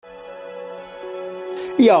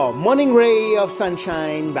Your morning ray of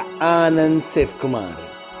sunshine by Anand Sivkumar.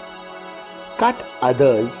 Cut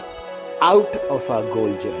others out of our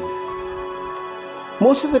goal journey.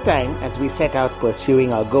 Most of the time, as we set out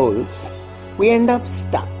pursuing our goals, we end up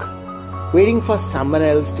stuck, waiting for someone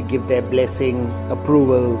else to give their blessings,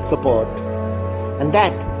 approval, support. And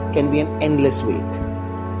that can be an endless wait.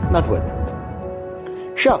 Not worth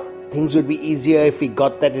it. Sure, things would be easier if we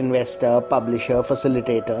got that investor, publisher,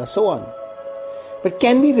 facilitator, so on. But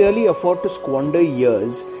can we really afford to squander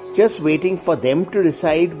years just waiting for them to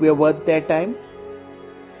decide we are worth their time?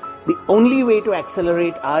 The only way to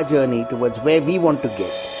accelerate our journey towards where we want to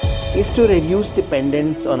get is to reduce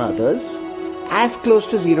dependence on others as close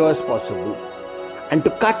to zero as possible and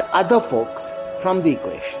to cut other folks from the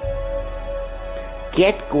equation.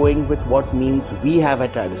 Get going with what means we have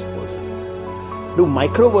at our disposal. Do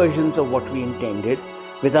micro versions of what we intended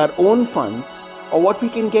with our own funds or what we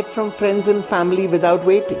can get from friends and family without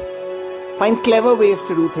waiting. Find clever ways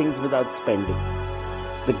to do things without spending.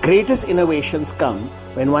 The greatest innovations come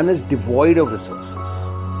when one is devoid of resources.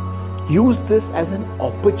 Use this as an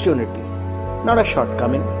opportunity, not a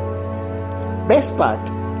shortcoming. Best part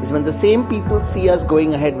is when the same people see us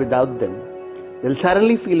going ahead without them, they'll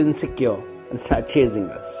suddenly feel insecure and start chasing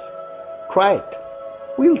us. Try it.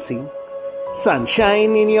 We'll see.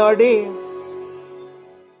 Sunshine in your day.